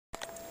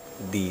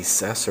The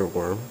Sasser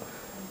worm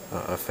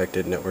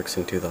affected networks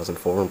in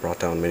 2004 and brought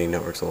down many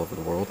networks all over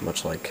the world,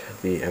 much like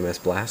the MS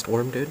Blast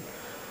worm did.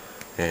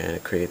 And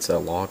it creates a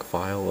log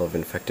file of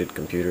infected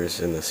computers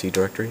in the C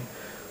directory,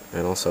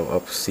 and also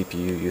ups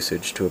CPU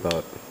usage to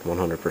about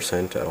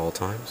 100% at all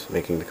times,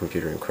 making the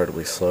computer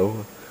incredibly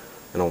slow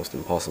and almost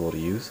impossible to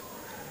use.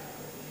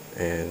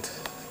 And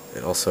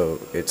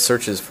it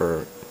searches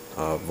for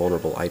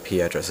vulnerable IP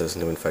addresses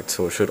to infect,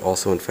 so it should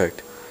also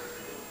infect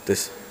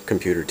this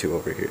computer too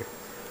over here.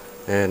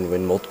 And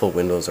when multiple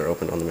windows are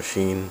opened on the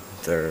machine,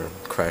 there are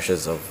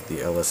crashes of the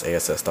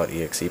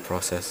LSASS.exe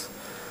process,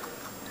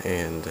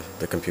 and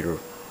the computer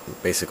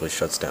basically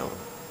shuts down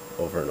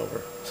over and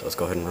over. So let's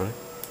go ahead and run it.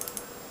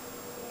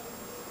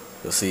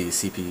 You'll see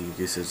CPU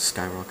usage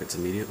skyrockets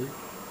immediately.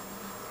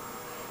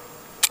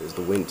 There's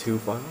the win2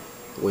 file,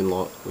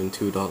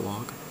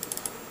 win2.log.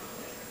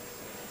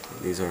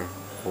 These are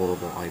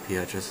vulnerable IP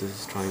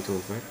addresses trying to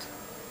infect.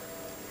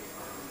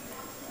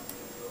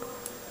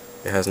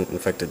 It hasn't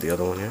infected the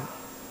other one yet.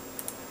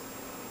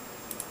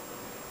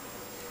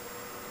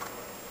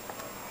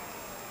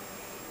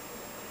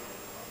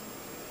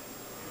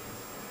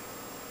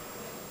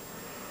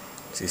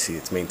 So you see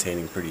it's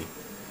maintaining pretty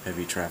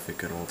heavy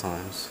traffic at all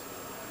times,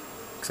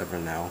 except for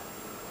now.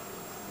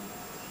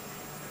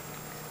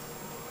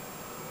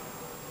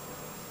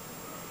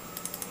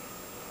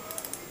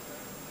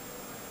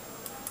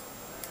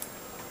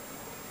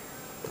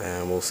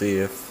 And we'll see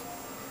if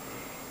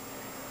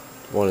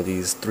one of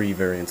these 3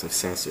 variants of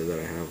Sasser that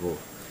I have will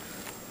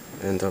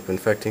end up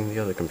infecting the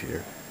other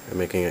computer and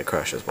making it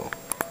crash as well.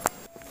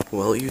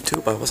 Well,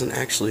 YouTube, I wasn't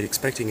actually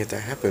expecting it to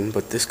happen,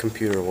 but this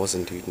computer was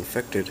indeed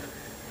infected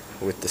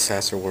with the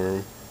Sasser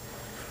worm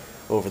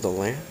over the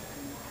LAN.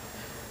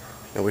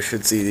 Now we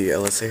should see the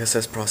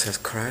LSASS process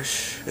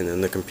crash, and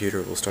then the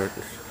computer will start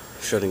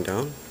shutting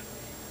down.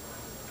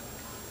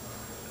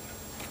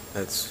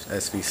 That's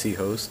SVC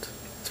host.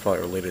 It's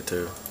probably related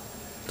to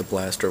the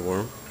blaster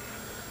worm.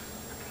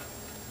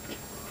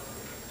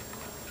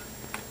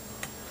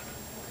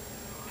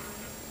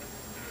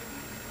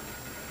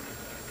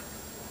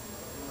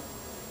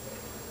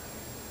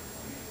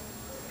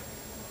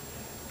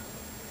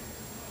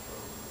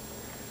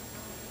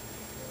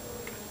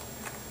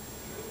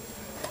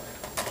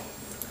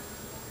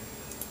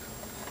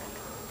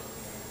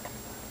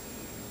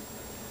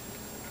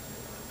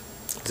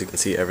 As you can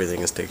see,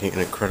 everything is taking an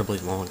incredibly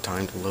long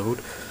time to load.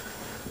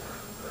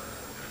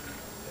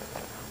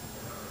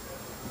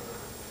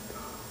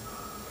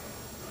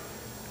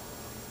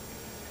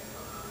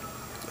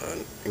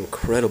 An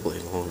incredibly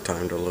long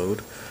time to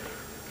load.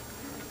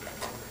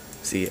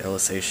 See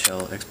LSA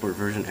Shell export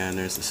version, and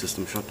there's the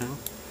system shutdown.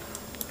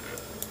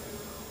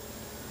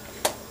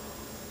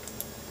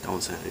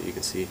 Don't send it, you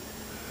can see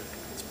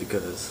it's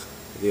because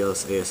the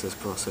LSASS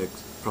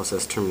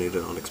process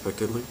terminated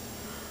unexpectedly,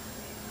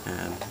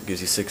 and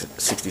gives you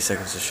 60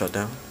 seconds to shut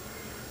down.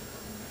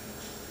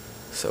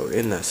 So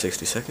in that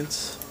 60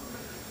 seconds,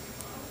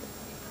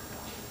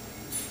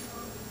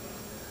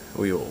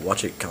 we will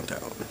watch it count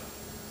down.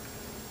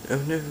 Oh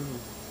no!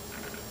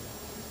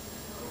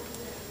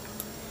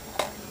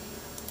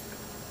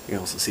 You can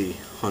also see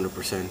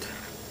 100%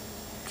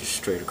 just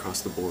straight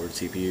across the board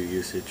CPU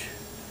usage,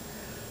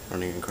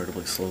 running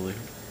incredibly slowly.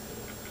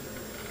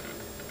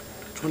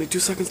 22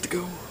 seconds to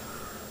go.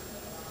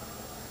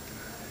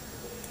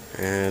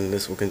 And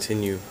this will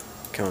continue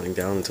counting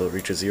down until it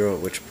reaches 0,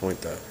 at which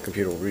point the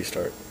computer will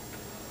restart.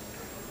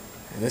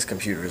 And this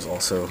computer is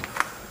also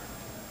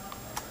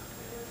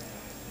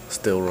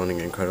still running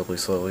incredibly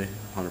slowly,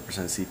 100%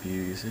 CPU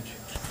usage.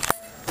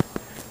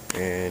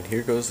 And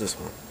here goes this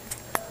one.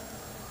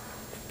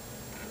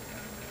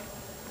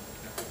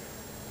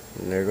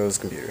 And there goes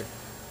the computer.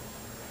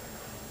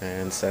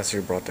 And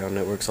Sasser brought down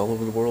networks all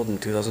over the world in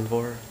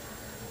 2004,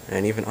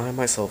 and even I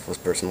myself was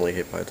personally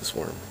hit by this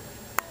worm.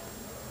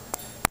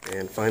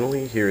 And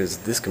finally, here is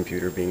this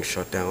computer being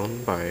shut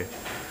down by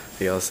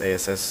the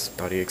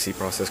LSASS.exe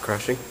process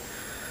crashing.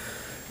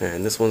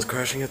 And this one's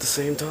crashing at the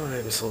same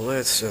time, so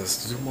let's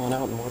just zoom on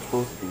out and watch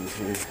both of these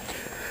here.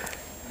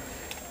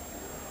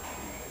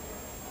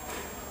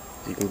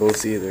 You can both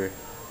see they're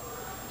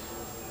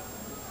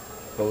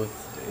both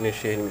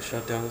initiating the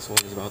shutdown. This one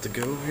is about to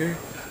go here.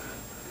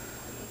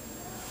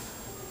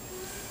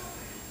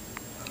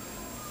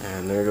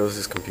 And there goes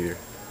this computer.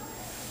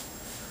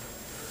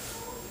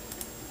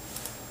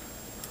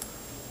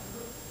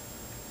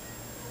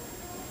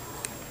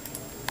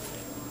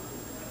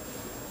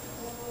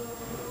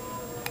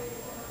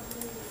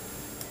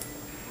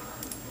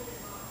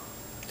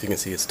 You can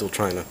see it's still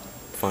trying to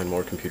find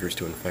more computers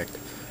to infect.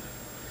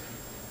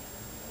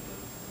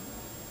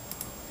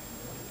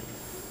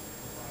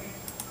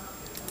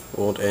 It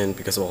won't end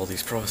because of all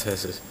these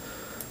processes.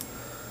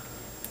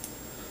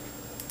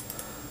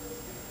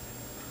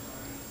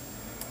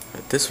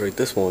 At this rate,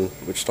 this one,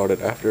 which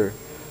started after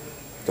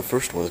the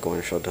first one, is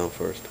going to shut down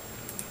first.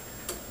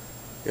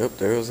 Yep,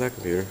 there goes that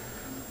computer.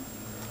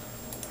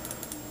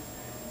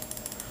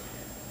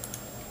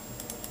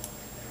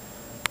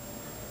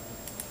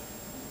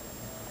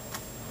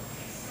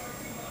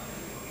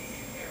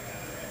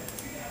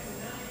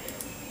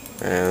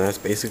 And that's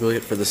basically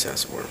it for the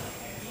Sasser worm.